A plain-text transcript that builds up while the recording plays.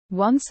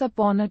Once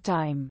upon a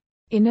time,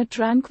 in a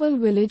tranquil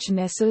village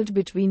nestled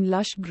between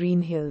lush green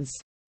hills,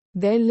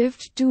 there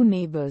lived two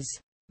neighbors,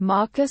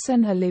 Marcus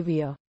and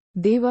Olivia.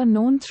 They were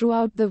known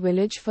throughout the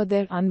village for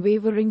their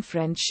unwavering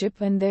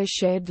friendship and their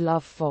shared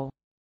love for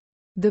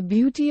the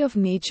beauty of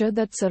nature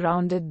that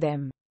surrounded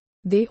them.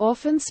 They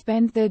often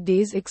spent their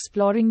days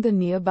exploring the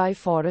nearby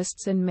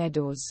forests and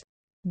meadows,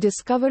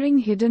 discovering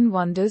hidden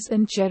wonders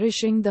and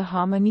cherishing the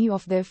harmony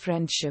of their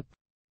friendship.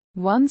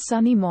 One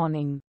sunny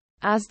morning,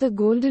 as the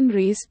golden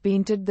rays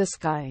painted the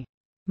sky,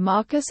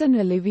 Marcus and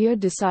Olivia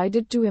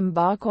decided to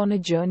embark on a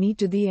journey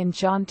to the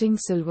enchanting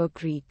Silver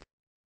Creek,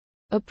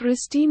 a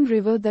pristine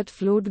river that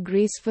flowed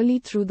gracefully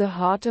through the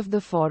heart of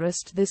the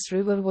forest. This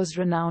river was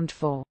renowned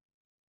for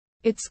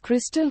its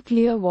crystal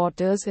clear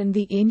waters and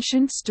the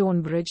ancient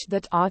stone bridge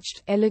that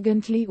arched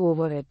elegantly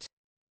over it.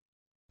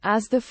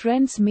 As the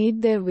friends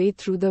made their way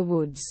through the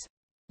woods,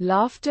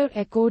 laughter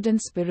echoed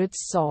and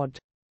spirits soared.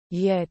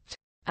 Yet,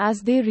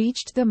 as they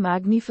reached the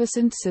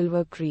magnificent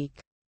Silver Creek,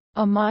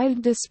 a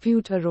mild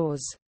dispute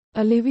arose.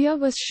 Olivia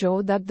was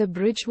sure that the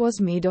bridge was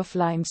made of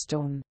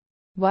limestone,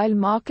 while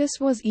Marcus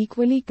was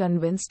equally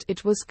convinced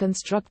it was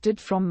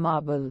constructed from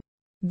marble.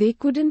 They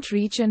couldn't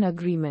reach an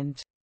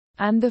agreement,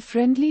 and the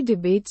friendly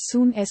debate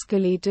soon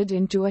escalated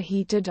into a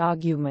heated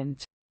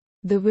argument.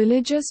 The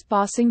villagers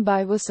passing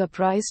by were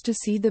surprised to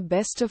see the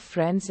best of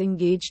friends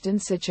engaged in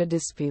such a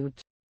dispute.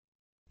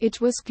 It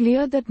was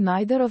clear that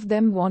neither of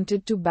them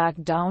wanted to back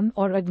down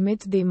or admit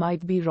they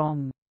might be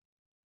wrong.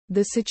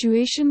 The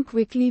situation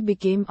quickly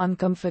became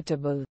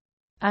uncomfortable,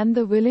 and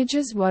the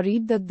villagers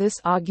worried that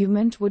this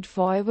argument would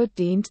forever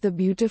taint the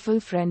beautiful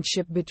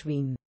friendship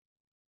between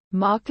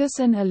Marcus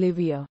and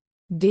Olivia.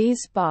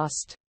 Days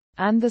passed,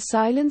 and the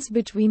silence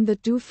between the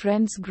two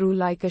friends grew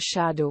like a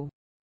shadow.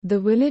 The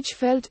village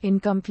felt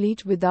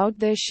incomplete without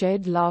their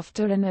shared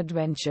laughter and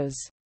adventures.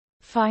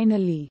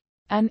 Finally,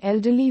 an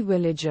elderly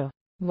villager,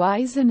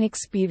 wise and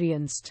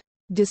experienced,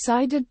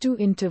 decided to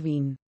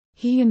intervene.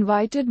 He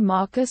invited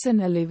Marcus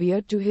and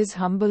Olivia to his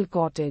humble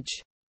cottage,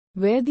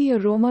 where the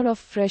aroma of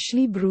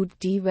freshly brewed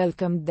tea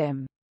welcomed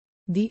them.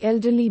 The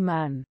elderly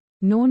man,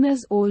 known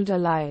as Old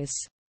Elias,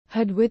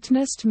 had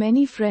witnessed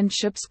many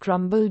friendships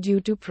crumble due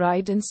to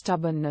pride and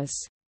stubbornness.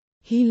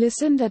 He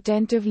listened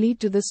attentively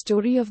to the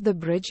story of the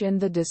bridge and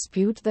the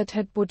dispute that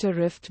had put a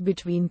rift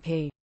between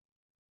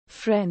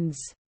friends.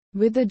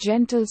 With a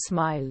gentle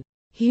smile,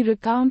 he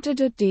recounted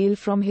a tale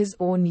from his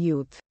own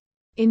youth.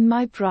 In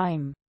my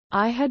prime,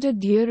 I had a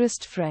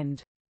dearest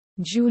friend,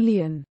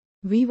 Julian.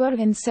 We were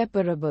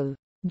inseparable,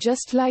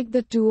 just like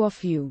the two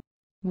of you.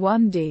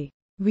 One day,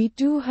 we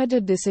too had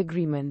a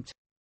disagreement,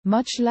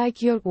 much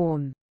like your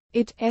own.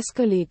 It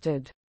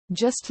escalated,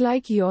 just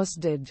like yours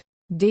did.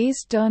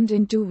 Days turned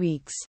into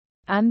weeks,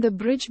 and the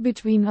bridge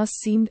between us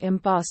seemed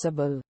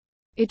impassable.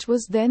 It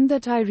was then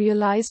that I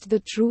realized the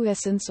true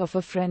essence of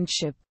a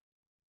friendship.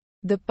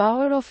 The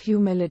power of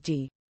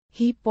humility.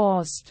 He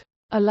paused,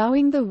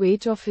 allowing the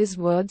weight of his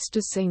words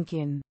to sink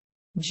in.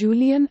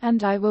 Julian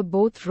and I were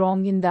both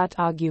wrong in that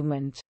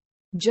argument,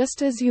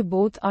 just as you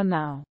both are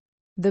now.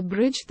 The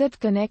bridge that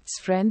connects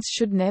friends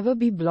should never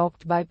be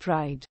blocked by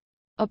pride.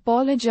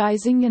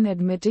 Apologizing and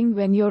admitting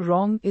when you're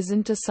wrong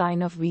isn't a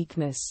sign of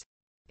weakness.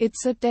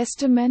 It's a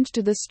testament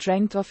to the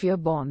strength of your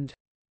bond.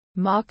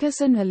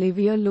 Marcus and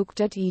Olivia looked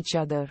at each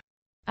other,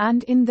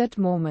 and in that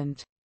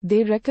moment,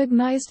 they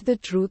recognized the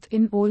truth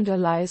in Old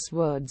Elias'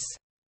 words.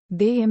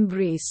 They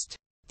embraced,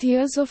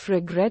 tears of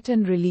regret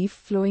and relief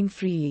flowing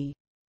freely.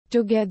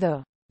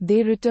 Together,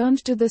 they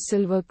returned to the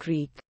Silver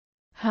Creek,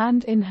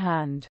 hand in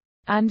hand,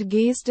 and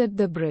gazed at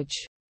the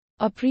bridge,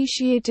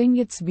 appreciating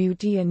its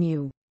beauty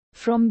anew.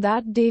 From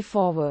that day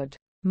forward,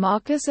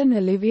 Marcus and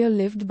Olivia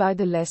lived by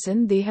the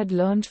lesson they had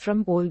learned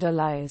from Old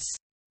Elias.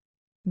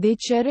 They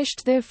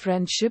cherished their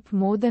friendship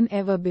more than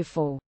ever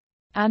before,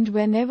 and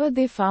whenever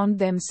they found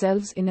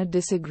themselves in a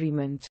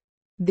disagreement,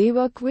 they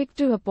were quick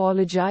to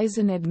apologize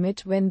and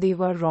admit when they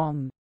were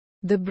wrong.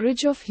 The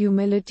bridge of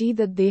humility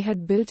that they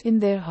had built in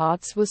their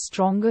hearts was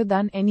stronger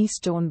than any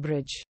stone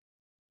bridge,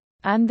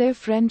 and their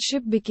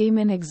friendship became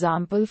an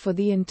example for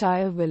the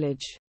entire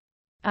village.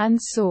 And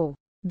so,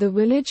 the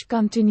village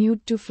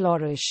continued to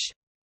flourish,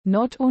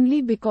 not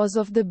only because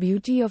of the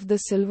beauty of the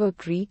Silver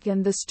Creek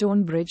and the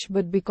stone bridge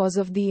but because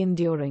of the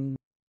enduring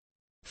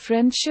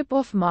friendship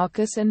of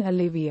Marcus and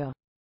Olivia,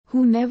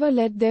 who never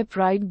let their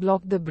pride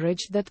block the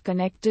bridge that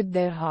connected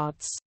their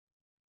hearts.